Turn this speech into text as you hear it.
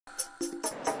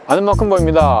아는 만큼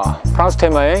보입니다. 프랑스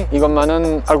테마에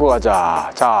이것만은 알고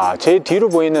가자. 자, 제 뒤로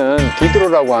보이는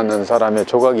디드로라고 하는 사람의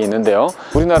조각이 있는데요.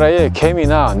 우리나라의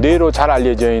개미나 뇌로 잘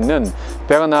알려져 있는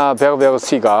베거나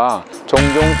베거베거스가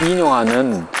종종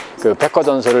인용하는 그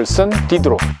백과전서를 쓴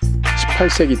디드로.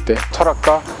 18세기 때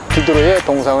철학가 디드로'의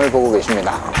동상을 보고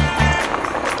계십니다.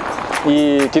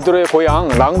 이 디드로'의 고향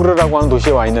랑그르라고 하는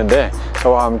도시에 와 있는데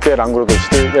저와 함께 랑그르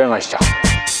도시를 여행하시죠.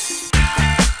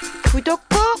 구독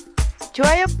꾹!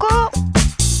 좋아요 꾹!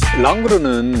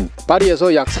 랑그르는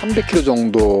파리에서 약 300km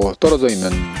정도 떨어져 있는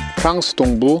프랑스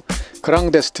동부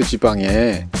그랑데스트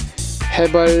지방에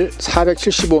해발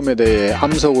 475m의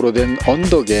암석으로 된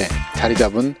언덕에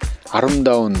자리잡은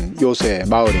아름다운 요새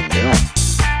마을인데요.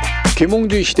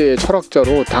 계몽주의 시대의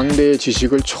철학자로 당대의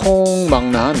지식을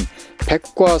총망라한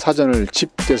백과사전을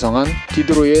집대성한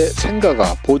디드로'의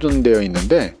생가가 보존되어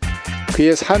있는데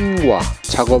그의 삶과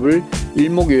작업을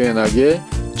일목요연하게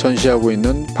전시하고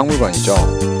있는 박물관이죠.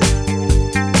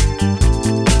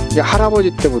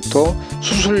 할아버지 때부터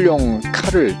수술용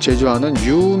칼을 제조하는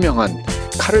유명한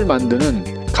칼을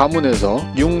만드는 가문에서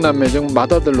 6남매 중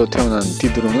맏아들로 태어난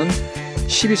디드로'는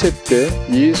 12세 때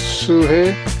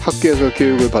예수회 학교에서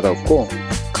교육을 받았고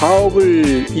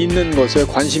가업을 잇는 것에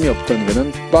관심이 없던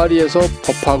그는 파리에서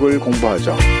법학을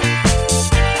공부하죠.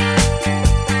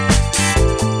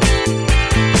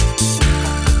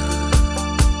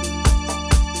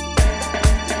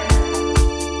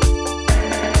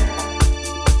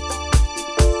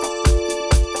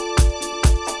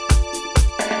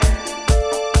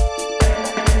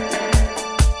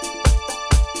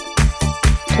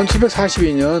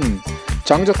 1742년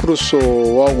장자크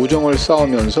루소와 우정을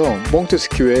쌓으면서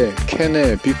몽테스키우의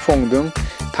케네, 비퐁 등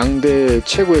당대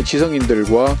최고의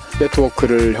지성인들과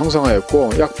네트워크를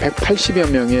형성하였고 약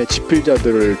 180여 명의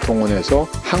집필자들을 동원해서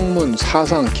학문,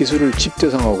 사상, 기술을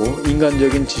집대성하고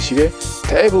인간적인 지식의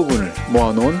대부분을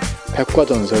모아놓은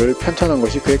백과전서를 편찬한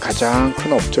것이 그의 가장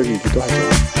큰 업적이기도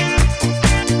하죠.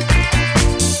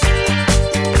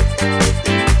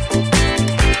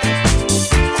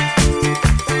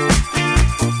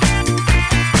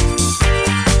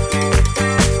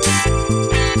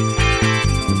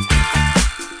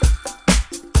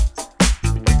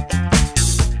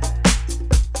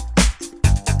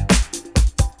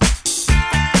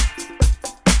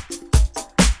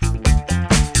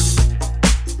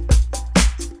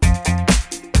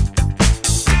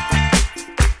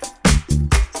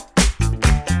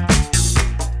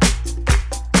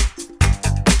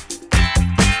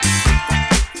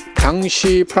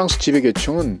 당시 프랑스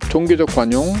지배계층은 종교적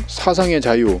관용, 사상의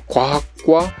자유,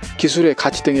 과학과 기술의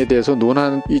가치 등에 대해서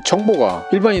논하는 이 정보가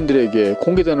일반인들에게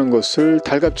공개되는 것을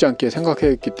달갑지 않게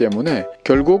생각했기 때문에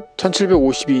결국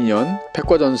 1752년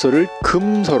백과전서를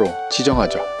금서로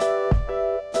지정하죠.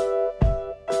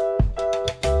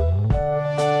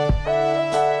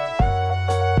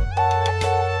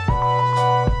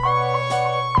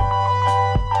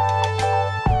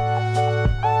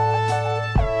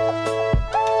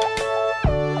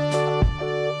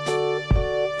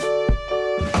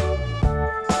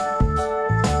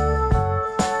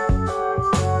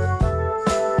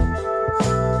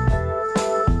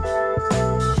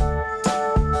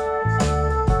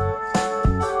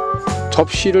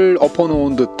 접시를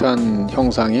엎어놓은 듯한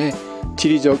형상의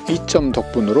지리적 이점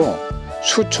덕분으로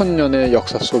수천 년의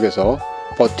역사 속에서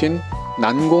버틴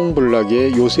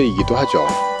난공불락의 요새이기도 하죠.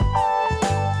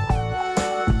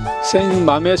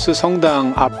 쌩-마메스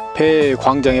성당 앞에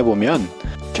광장에 보면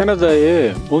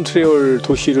캐나다의 몬트리올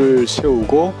도시를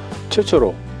세우고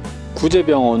최초로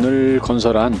구제병원을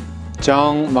건설한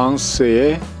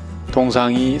쌩-마메스의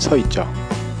동상이 서 있죠.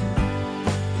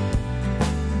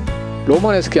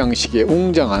 로마네스크 양식의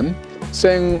웅장한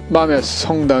쌩-마메스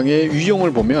성당의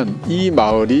위용을 보면 이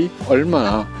마을이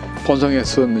얼마나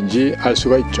번성했었는지 알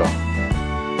수가 있죠.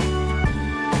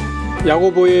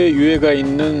 야고보의 유해가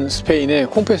있는 스페인의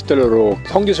콩페스텔로로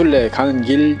성지순례 가는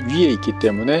길 위에 있기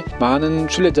때문에 많은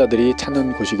순례자들이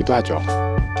찾는 곳이기도 하죠.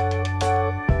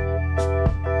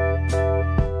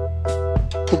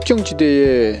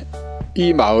 국경지대의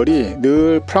이 마을이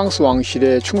늘 프랑스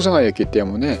왕실에 충성하였기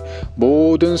때문에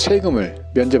모든 세금을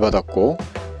면제받았고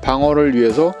방어를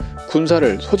위해서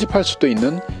군사를 소집할 수도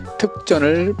있는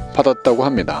특전을 받았다고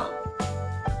합니다.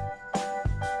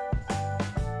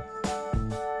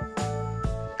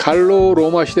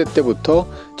 갈로-로마시대 때부터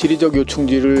지리적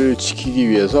요충지를 지키기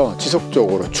위해서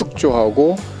지속적으로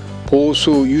축조하고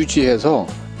보수 유지해서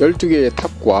 12개의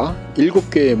탑과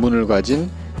 7개의 문을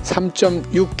가진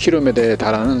 3.6km에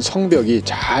달하는 성벽이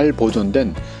잘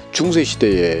보존된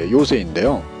중세시대의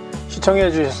요새인데요.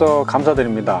 시청해 주셔서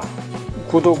감사드립니다.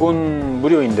 구독은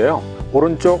무료인데요.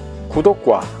 오른쪽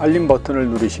구독과 알림 버튼을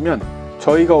누르시면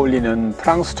저희가 올리는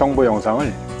프랑스 정보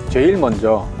영상을 제일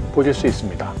먼저 보실 수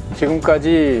있습니다.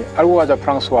 지금까지 알고 가자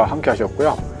프랑스와 함께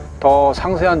하셨고요. 더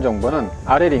상세한 정보는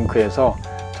아래 링크에서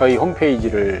저희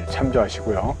홈페이지를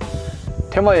참조하시고요.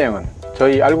 테마 여행은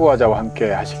저희 알고 가자와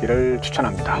함께 하시기를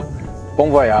추천합니다.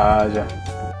 봉바야즈.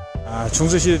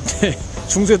 중세시대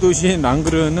중세 도시인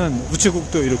랑그르는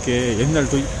우체국도 이렇게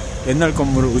옛날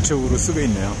건물을 우체국으로 쓰고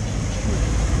있네요.